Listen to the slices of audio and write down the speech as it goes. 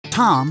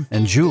Tom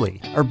and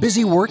Julie are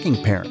busy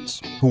working parents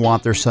who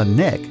want their son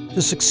Nick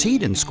to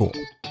succeed in school.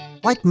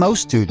 Like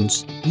most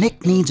students,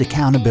 Nick needs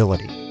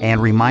accountability and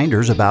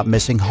reminders about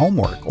missing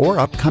homework or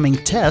upcoming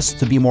tests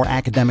to be more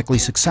academically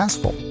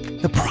successful.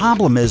 The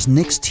problem is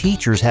Nick's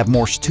teachers have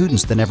more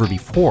students than ever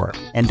before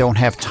and don't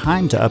have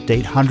time to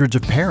update hundreds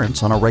of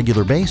parents on a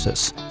regular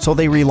basis, so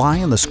they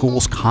rely on the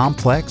school's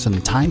complex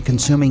and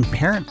time-consuming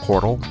parent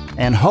portal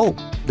and hope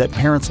that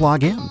parents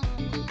log in.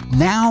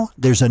 Now,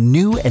 there's a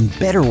new and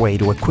better way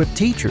to equip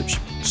teachers,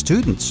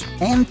 students,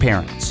 and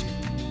parents.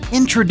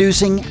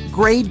 Introducing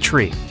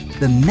Gradetree,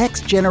 the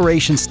next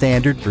generation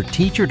standard for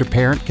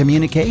teacher-to-parent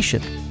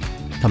communication.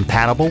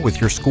 Compatible with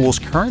your school's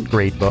current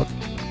gradebook,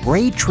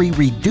 Gradetree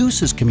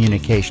reduces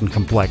communication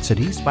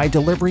complexities by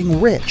delivering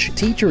rich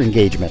teacher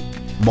engagement,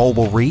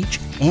 mobile reach,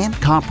 and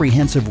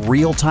comprehensive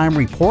real-time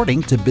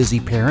reporting to busy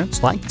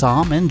parents like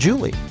Tom and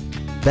Julie.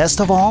 Best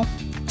of all,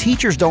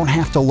 teachers don't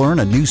have to learn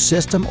a new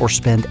system or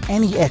spend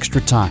any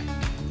extra time.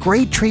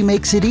 Gradetree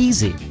makes it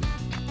easy.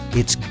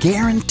 It's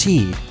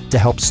guaranteed to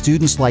help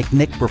students like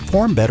Nick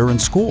perform better in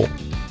school,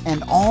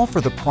 and all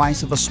for the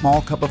price of a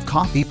small cup of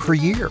coffee per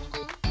year.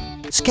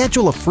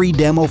 Schedule a free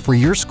demo for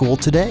your school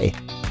today.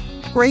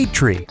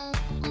 Gradetree,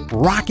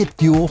 rocket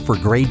fuel for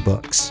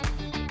gradebooks.